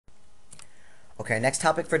Okay, our next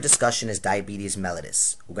topic for discussion is diabetes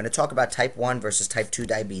mellitus. We're going to talk about type 1 versus type 2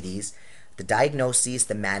 diabetes, the diagnoses,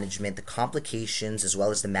 the management, the complications, as well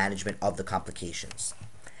as the management of the complications.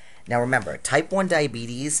 Now remember, type 1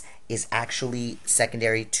 diabetes is actually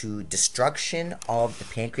secondary to destruction of the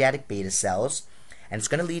pancreatic beta cells, and it's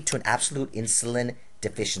going to lead to an absolute insulin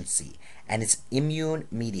deficiency, and it's immune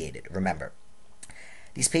mediated, remember.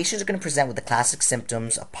 These patients are going to present with the classic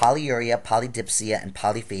symptoms of polyuria, polydipsia, and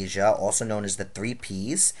polyphagia, also known as the 3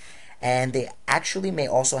 Ps. And they actually may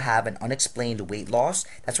also have an unexplained weight loss.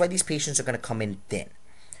 That's why these patients are going to come in thin.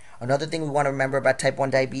 Another thing we want to remember about type 1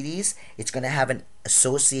 diabetes, it's going to have an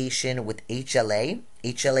association with HLA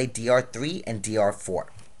DR3, and DR4.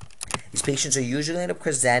 These patients are usually going to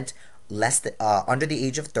present under the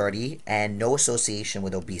age of 30 and no association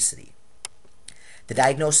with obesity. The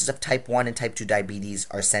diagnosis of type 1 and type 2 diabetes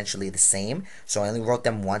are essentially the same, so I only wrote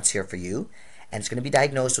them once here for you. And it's going to be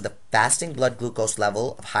diagnosed with a fasting blood glucose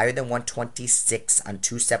level of higher than 126 on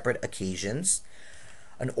 2 separate occasions,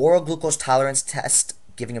 an oral glucose tolerance test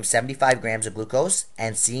giving them 75 grams of glucose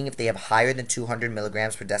and seeing if they have higher than 200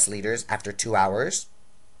 milligrams per deciliters after 2 hours.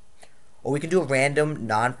 Or we can do a random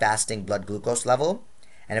non-fasting blood glucose level,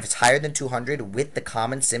 and if it's higher than 200 with the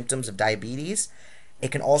common symptoms of diabetes,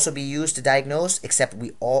 it can also be used to diagnose, except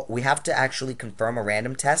we have to actually confirm a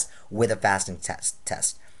random test with a fasting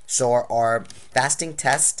test. So our fasting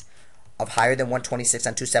test of higher than 126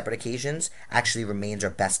 on 2 separate occasions actually remains our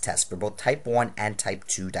best test for both type 1 and type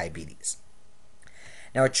 2 diabetes.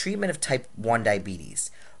 Now, our treatment of type 1 diabetes,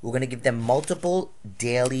 we're going to give them multiple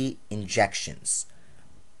daily injections.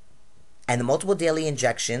 And the multiple daily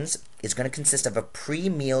injections is going to consist of a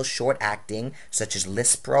pre-meal short-acting, such as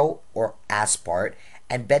Lispro or Aspart,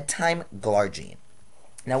 and bedtime glargine.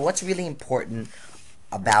 Now, what's really important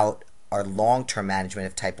about our long-term management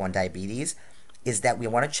of type 1 diabetes is that we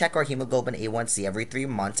want to check our hemoglobin A1C every 3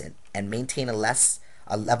 months and maintain a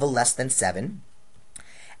level less than 7.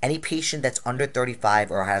 Any patient that's under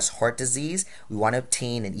 35 or has heart disease, we want to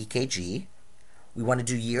obtain an EKG. We want to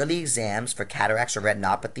do yearly exams for cataracts or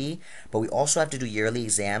retinopathy, but we also have to do yearly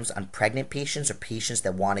exams on pregnant patients or patients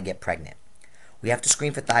that want to get pregnant. We have to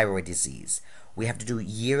screen for thyroid disease. We have to do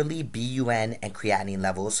yearly BUN and creatinine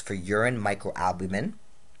levels for urine microalbumin.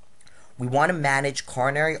 We want to manage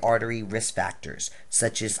coronary artery risk factors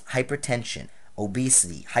such as hypertension,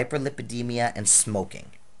 obesity, hyperlipidemia, and smoking.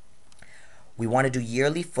 We want to do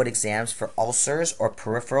yearly foot exams for ulcers or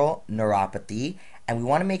peripheral neuropathy, and we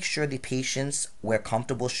want to make sure the patients wear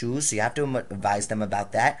comfortable shoes, so you have to advise them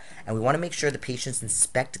about that, and we want to make sure the patients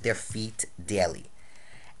inspect their feet daily.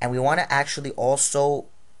 And we want to actually also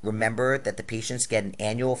remember that the patients get an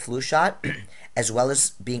annual flu shot, as well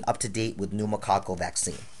as being up to date with pneumococcal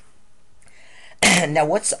vaccine. Now,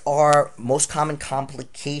 what's our most common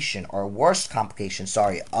complication, or worst complication,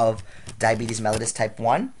 of diabetes mellitus type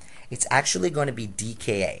 1? It's actually going to be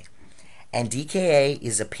DKA. And DKA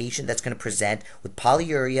is a patient that's going to present with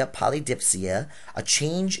polyuria, polydipsia, a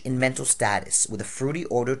change in mental status with a fruity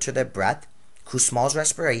odor to their breath, Kussmaul's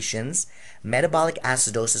respirations, metabolic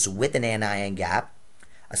acidosis with an anion gap,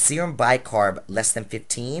 a serum bicarb less than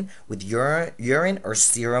 15 with urine or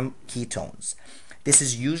serum ketones. This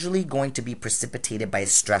is usually going to be precipitated by a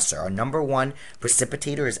stressor. Our number one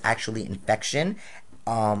precipitator is actually infection.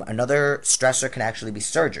 Another stressor can actually be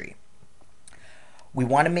surgery. We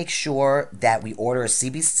want to make sure that we order a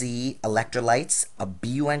CBC, electrolytes, a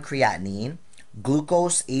BUN creatinine,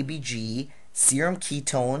 glucose ABG, serum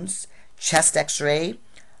ketones, chest x-ray,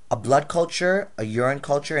 a blood culture, a urine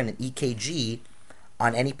culture, and an EKG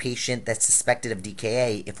on any patient that's suspected of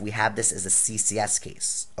DKA if we have this as a CCS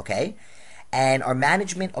case, okay? And our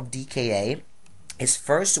management of DKA is,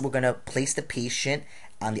 first, we're going to place the patient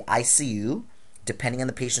on the ICU, depending on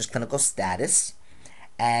the patient's clinical status,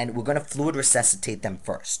 and we're going to fluid resuscitate them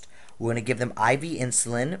first. We're going to give them IV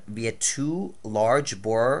insulin via 2 large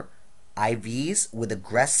bore IVs with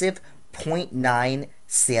aggressive 0.9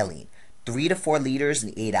 saline, 3 to 4 liters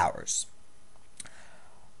in 8 hours.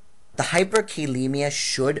 The hyperkalemia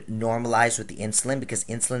should normalize with the insulin because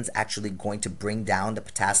insulin is actually going to bring down the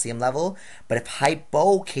potassium level. But if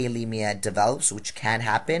hypokalemia develops, which can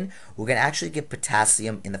happen, we're going to actually give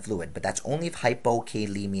potassium in the fluid. But that's only if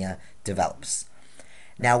hypokalemia develops.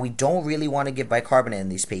 Now, we don't really want to give bicarbonate in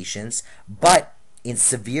these patients, but in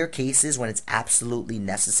severe cases when it's absolutely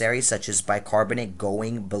necessary, such as bicarbonate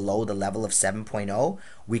going below the level of 7.0,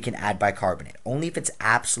 we can add bicarbonate. Only if it's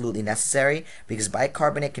absolutely necessary, because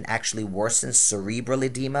bicarbonate can actually worsen cerebral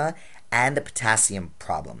edema and the potassium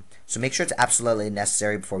problem. So make sure it's absolutely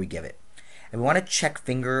necessary before we give it. And we want to check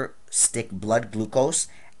finger stick blood glucose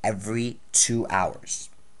every 2 hours.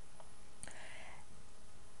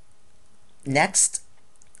 Next,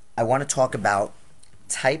 I want to talk about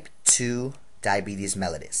type 2 diabetes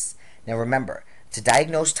mellitus. Now remember, to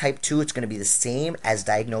diagnose type 2, it's going to be the same as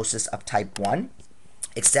diagnosis of type 1,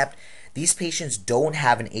 except these patients don't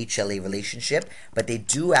have an HLA relationship, but they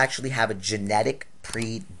do actually have a genetic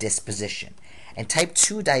predisposition. And type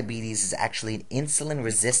 2 diabetes is actually an insulin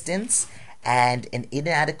resistance and an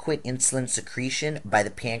inadequate insulin secretion by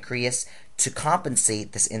the pancreas to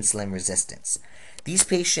compensate this insulin resistance. These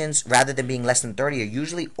patients, rather than being less than 30, are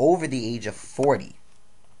usually over the age of 40.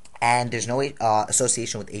 And there's no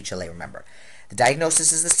association with HLA, remember. The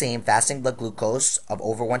diagnosis is the same, fasting blood glucose of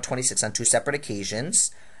over 126 on 2 separate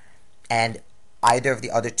occasions, and either of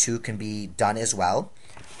the other 2 can be done as well.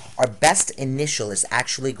 Our best initial is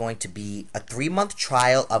actually going to be a 3-month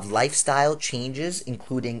trial of lifestyle changes,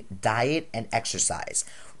 including diet and exercise.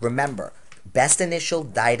 Remember, best initial,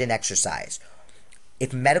 diet and exercise.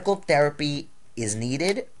 If medical therapy is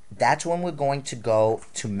needed, that's when we're going to go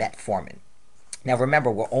to metformin. Now remember,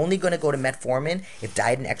 we're only going to go to metformin if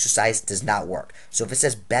diet and exercise does not work. So if it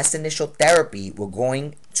says best initial therapy, we're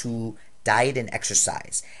going to diet and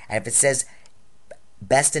exercise. And if it says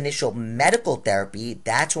best initial medical therapy,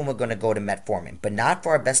 that's when we're going to go to metformin. But not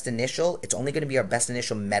for our best initial, it's only going to be our best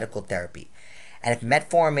initial medical therapy. And if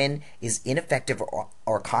metformin is ineffective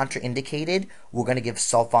or contraindicated, we're going to give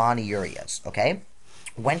sulfonylureas, okay?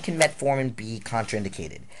 When can metformin be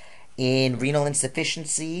contraindicated? In renal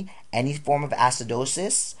insufficiency, any form of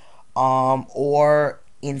acidosis, or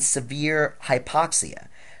in severe hypoxia.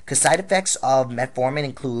 Because side effects of metformin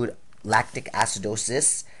include lactic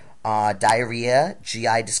acidosis, diarrhea,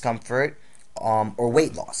 GI discomfort, or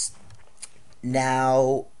weight loss.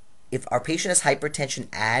 Now, if our patient has hypertension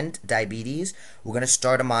and diabetes, we're going to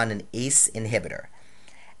start them on an ACE inhibitor.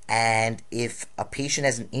 And if a patient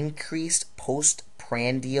has an increased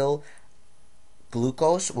postprandial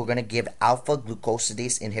glucose, we're going to give alpha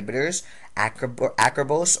glucosidase inhibitors,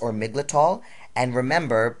 acarbose or miglitol. And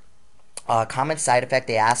remember, a common side effect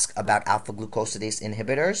they ask about alpha glucosidase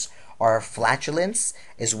inhibitors are flatulence,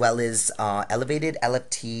 as well as elevated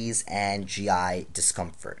LFTs and GI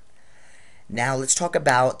discomfort. Now let's talk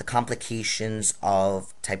about the complications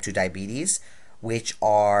of type 2 diabetes, which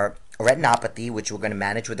are retinopathy, which we're going to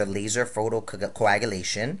manage with a laser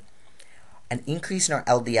photocoagulation, an increase in our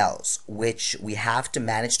LDLs, which we have to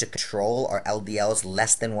manage to control our LDLs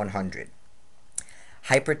less than 100.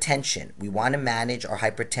 Hypertension, we want to manage our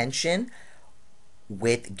hypertension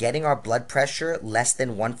with getting our blood pressure less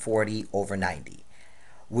than 140/90.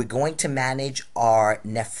 We're going to manage our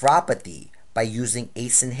nephropathy by using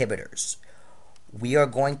ACE inhibitors. We are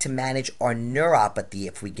going to manage our neuropathy,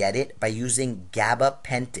 if we get it, by using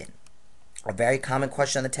gabapentin. A very common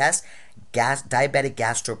question on the test, diabetic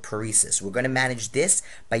gastroparesis. We're going to manage this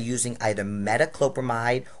by using either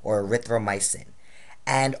metoclopramide or erythromycin.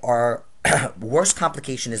 And our worst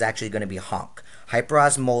complication is actually going to be HONK,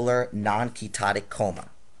 hyperosmolar non-ketotic coma.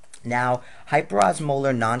 Now,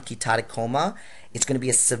 hyperosmolar non-ketotic coma, it's going to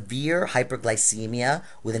be a severe hyperglycemia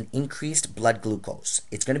with an increased blood glucose.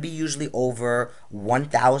 It's going to be usually over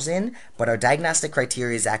 1,000, but our diagnostic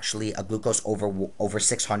criteria is actually a glucose over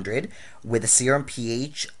 600 with a serum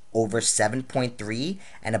pH over 7.3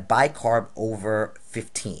 and a bicarb over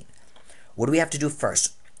 15. What do we have to do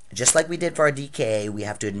first? Just like we did for our DKA, we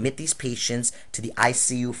have to admit these patients to the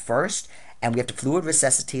ICU first, and we have to fluid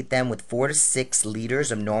resuscitate them with 4 to 6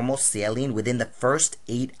 liters of normal saline within the first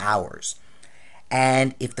 8 hours.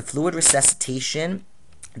 And if the fluid resuscitation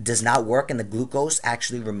does not work and the glucose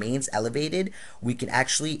actually remains elevated, we can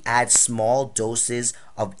actually add small doses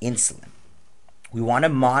of insulin. We want to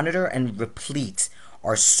monitor and replete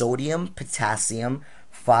our sodium, potassium,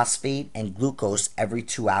 phosphate, and glucose every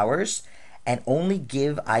 2 hours, and only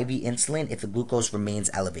give IV insulin if the glucose remains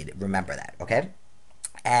elevated. Remember that, okay?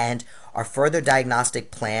 And our further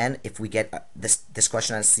diagnostic plan, if we get this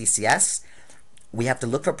question on CCS, we have to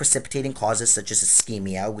look for precipitating causes such as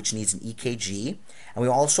ischemia, which needs an EKG, and we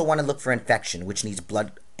also want to look for infection, which needs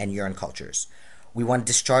blood and urine cultures. We want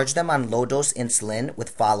to discharge them on low-dose insulin with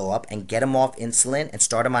follow-up and get them off insulin and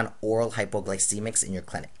start them on oral hypoglycemics in your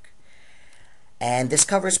clinic. And this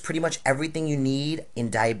covers pretty much everything you need in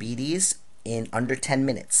diabetes in under 10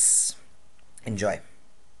 minutes. Enjoy.